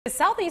The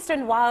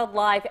Southeastern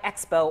Wildlife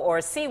Expo,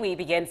 or Sewe,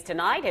 begins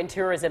tonight, and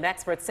tourism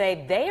experts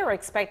say they are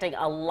expecting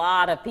a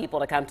lot of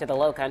people to come to the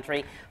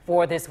Lowcountry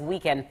for this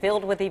weekend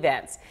filled with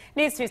events.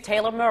 News 2's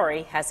Taylor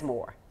Murray has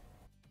more.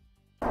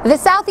 The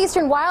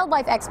Southeastern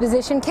Wildlife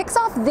Exposition kicks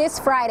off this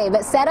Friday,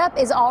 but setup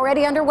is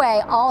already underway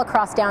all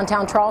across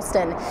downtown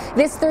Charleston.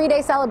 This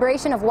three-day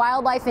celebration of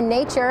wildlife and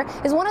nature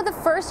is one of the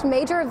first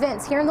major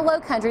events here in the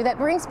Lowcountry that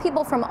brings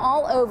people from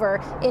all over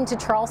into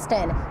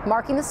Charleston,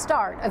 marking the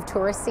start of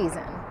tourist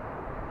season.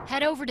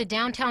 Head over to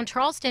downtown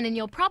Charleston and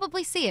you'll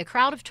probably see a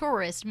crowd of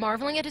tourists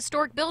marveling at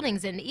historic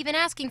buildings and even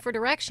asking for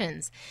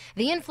directions.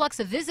 The influx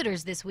of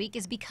visitors this week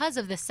is because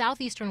of the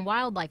Southeastern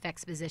Wildlife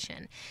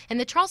Exposition. And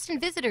the Charleston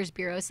Visitors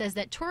Bureau says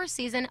that tourist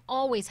season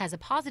always has a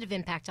positive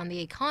impact on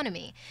the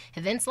economy.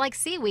 Events like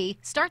Sewe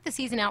start the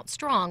season out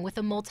strong with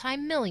a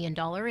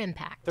multi-million-dollar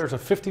impact. There's a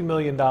 $50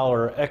 million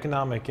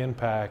economic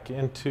impact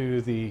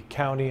into the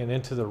county and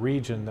into the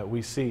region that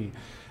we see.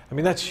 I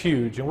mean, that's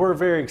huge, and we're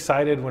very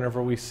excited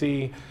whenever we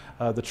see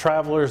the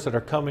travelers that are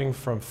coming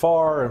from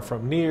far and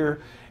from near.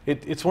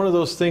 It's one of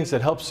those things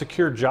that helps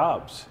secure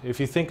jobs. If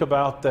you think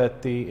about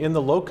that, in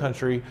the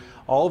Lowcountry,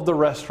 all of the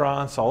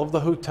restaurants, all of the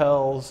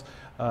hotels,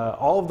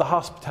 all of the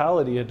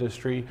hospitality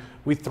industry,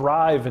 we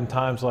thrive in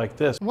times like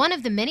this. One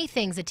of the many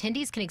things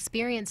attendees can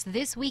experience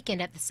this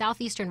weekend at the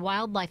Southeastern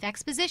Wildlife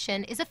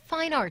Exposition is a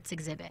fine arts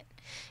exhibit.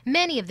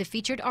 Many of the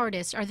featured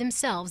artists are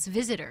themselves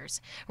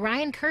visitors.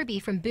 Ryan Kirby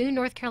from Boone,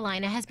 North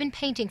Carolina has been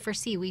painting for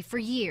Sewe for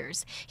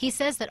years. He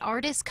says that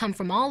artists come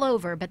from all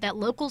over, but that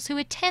locals who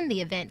attend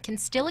the event can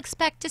still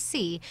expect to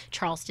see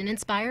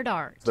Charleston-inspired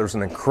art. There's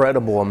an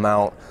incredible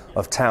amount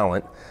of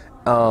talent.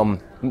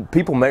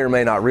 People may or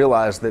may not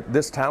realize that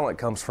this talent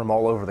comes from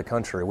all over the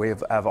country. We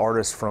have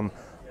artists from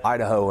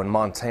Idaho and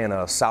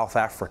Montana, South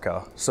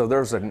Africa. So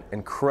there's an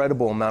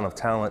incredible amount of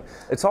talent.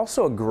 It's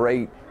also a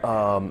great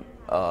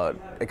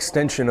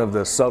extension of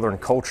the Southern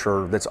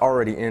culture that's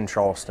already in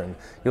Charleston.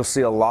 You'll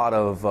see a lot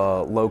of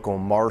local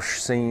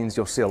marsh scenes.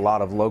 You'll see a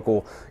lot of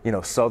local,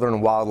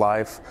 Southern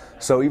wildlife.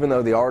 So even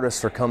though the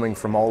artists are coming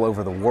from all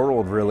over the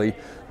world, really,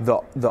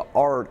 the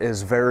art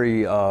is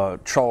very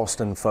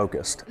Charleston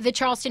focused. The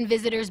Charleston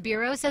Visitors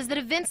Bureau says that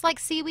events like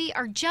Sewe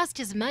are just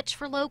as much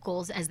for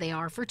locals as they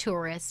are for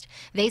tourists.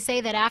 They say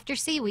that after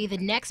Sewe, the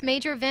next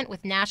major event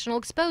with national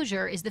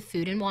exposure is the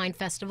Food and Wine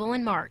Festival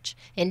in March.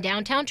 In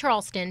downtown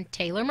Charleston,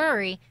 Taylor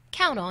Murray,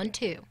 Count on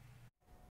 2.